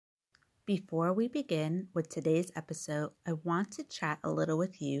Before we begin with today's episode, I want to chat a little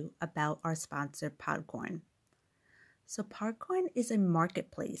with you about our sponsor, Podcorn. So, Podcorn is a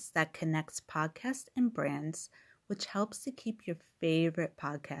marketplace that connects podcasts and brands, which helps to keep your favorite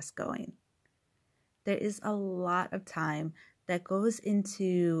podcast going. There is a lot of time that goes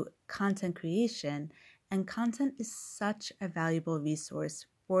into content creation, and content is such a valuable resource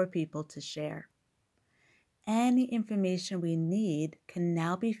for people to share. Any information we need can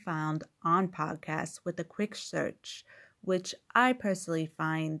now be found on podcasts with a quick search, which I personally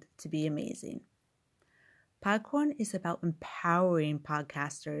find to be amazing. Podcorn is about empowering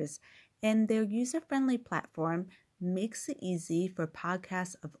podcasters, and their user-friendly platform makes it easy for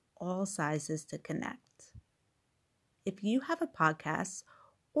podcasts of all sizes to connect. If you have a podcast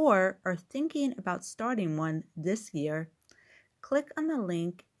or are thinking about starting one this year, click on the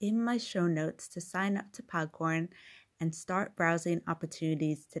link in my show notes to sign up to Podcorn and start browsing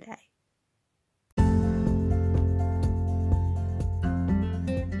opportunities today.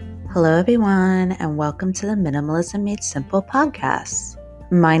 Hello, everyone, and welcome to the Minimalism Made Simple podcast.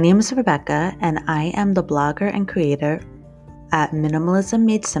 My name is Rebecca, and I am the blogger and creator at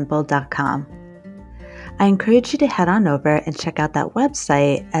minimalismmadesimple.com. I encourage you to head on over and check out that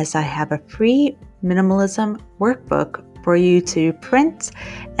website, as I have a free minimalism workbook for you to print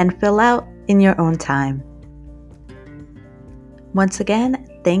and fill out in your own time. Once again,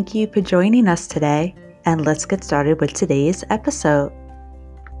 thank you for joining us today, and let's get started with today's episode.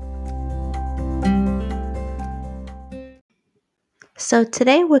 So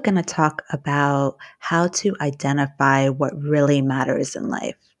today we're going to talk about how to identify what really matters in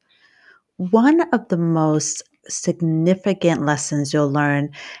life. One of the most significant lessons you'll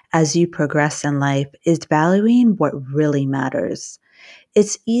learn as you progress in life is valuing what really matters.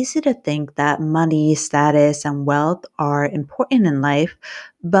 It's easy to think that money, status, and wealth are important in life,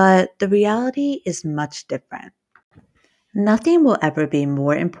 but the reality is much different. Nothing will ever be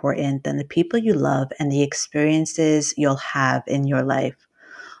more important than the people you love and the experiences you'll have in your life.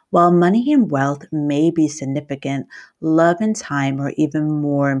 While money and wealth may be significant, love and time are even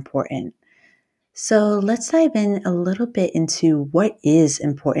more important. So let's dive in a little bit into what is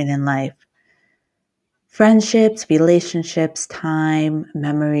important in life. Friendships, relationships, time,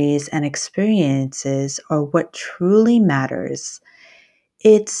 memories, and experiences are what truly matters.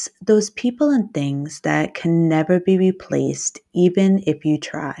 It's those people and things that can never be replaced, even if you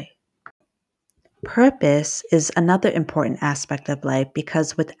try. Purpose is another important aspect of life,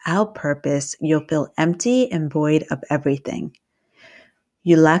 because without purpose, you'll feel empty and void of everything.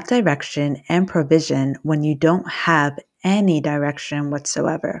 You lack direction and provision when you don't have any direction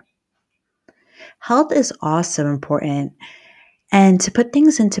whatsoever. Health is also important, and to put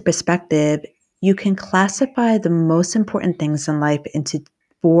things into perspective, you can classify the most important things in life into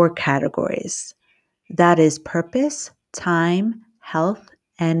 4 categories. That is purpose, time, health,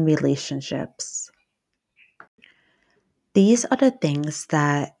 and relationships. These are the things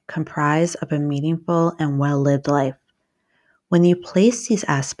that comprise of a meaningful and well-lived life. When you place these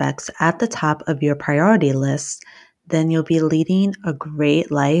aspects at the top of your priority list, then you'll be leading a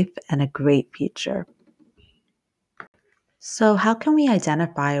great life and a great future. So, how can we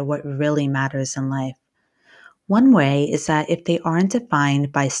identify what really matters in life? One way is that if they aren't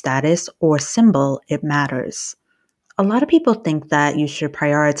defined by status or symbol, it matters. A lot of people think that you should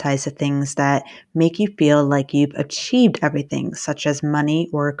prioritize the things that make you feel like you've achieved everything, such as money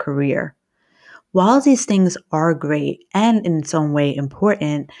or a career. While these things are great and in its own way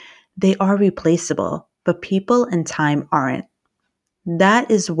important, they are replaceable, but people and time aren't.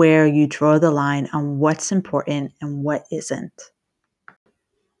 That is where you draw the line on what's important and what isn't.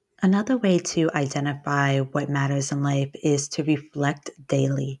 Another way to identify what matters in life is to reflect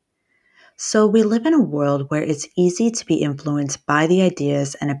daily. So, we live in a world where it's easy to be influenced by the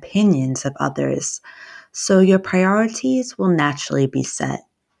ideas and opinions of others, so your priorities will naturally be set.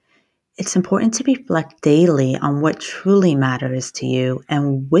 It's important to reflect daily on what truly matters to you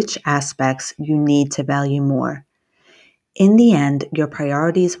and which aspects you need to value more. In the end, your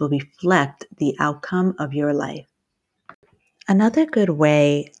priorities will reflect the outcome of your life. Another good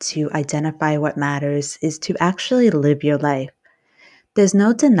way to identify what matters is to actually live your life. There's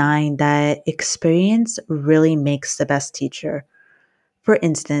no denying that experience really makes the best teacher. For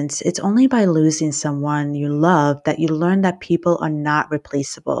instance, it's only by losing someone you love that you learn that people are not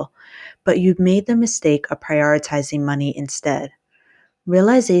replaceable, but you've made the mistake of prioritizing money instead.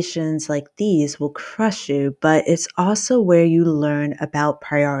 Realizations like these will crush you, but it's also where you learn about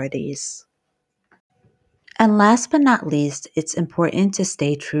priorities. And last but not least, it's important to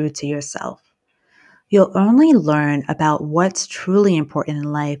stay true to yourself. You'll only learn about what's truly important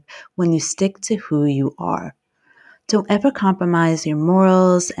in life when you stick to who you are. Don't ever compromise your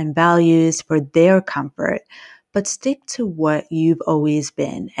morals and values for their comfort, but stick to what you've always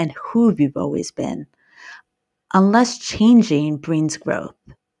been and who you've always been. Unless changing brings growth,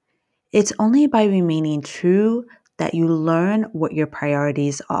 it's only by remaining true that you learn what your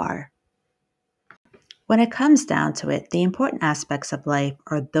priorities are. When it comes down to it, the important aspects of life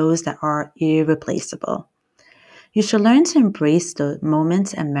are those that are irreplaceable. You should learn to embrace the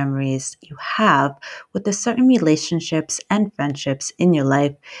moments and memories you have with the certain relationships and friendships in your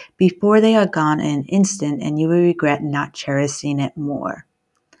life before they are gone in an instant and you will regret not cherishing it more.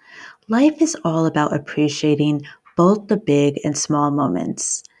 Life is all about appreciating both the big and small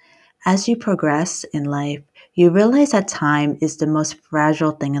moments. As you progress in life, you realize that time is the most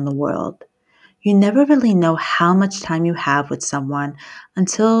fragile thing in the world. You never really know how much time you have with someone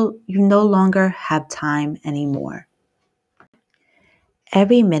until you no longer have time anymore.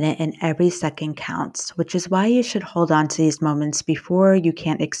 Every minute and every second counts, which is why you should hold on to these moments before you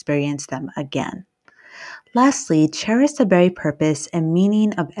can't experience them again. Lastly, cherish the very purpose and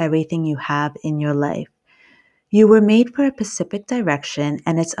meaning of everything you have in your life. You were made for a specific direction,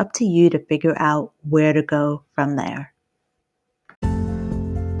 and it's up to you to figure out where to go from there.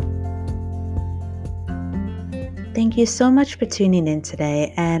 Thank you so much for tuning in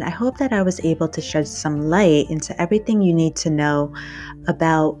today, and I hope that I was able to shed some light into everything you need to know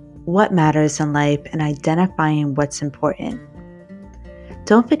about what matters in life and identifying what's important.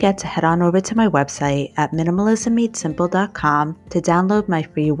 Don't forget to head on over to my website at minimalismmadesimple.com to download my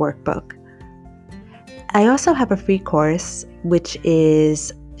free workbook. I also have a free course which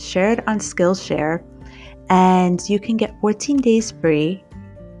is shared on Skillshare, and you can get 14 days free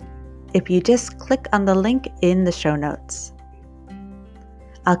if you just click on the link in the show notes.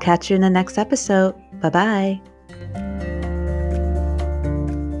 I'll catch you in the next episode. Bye-bye.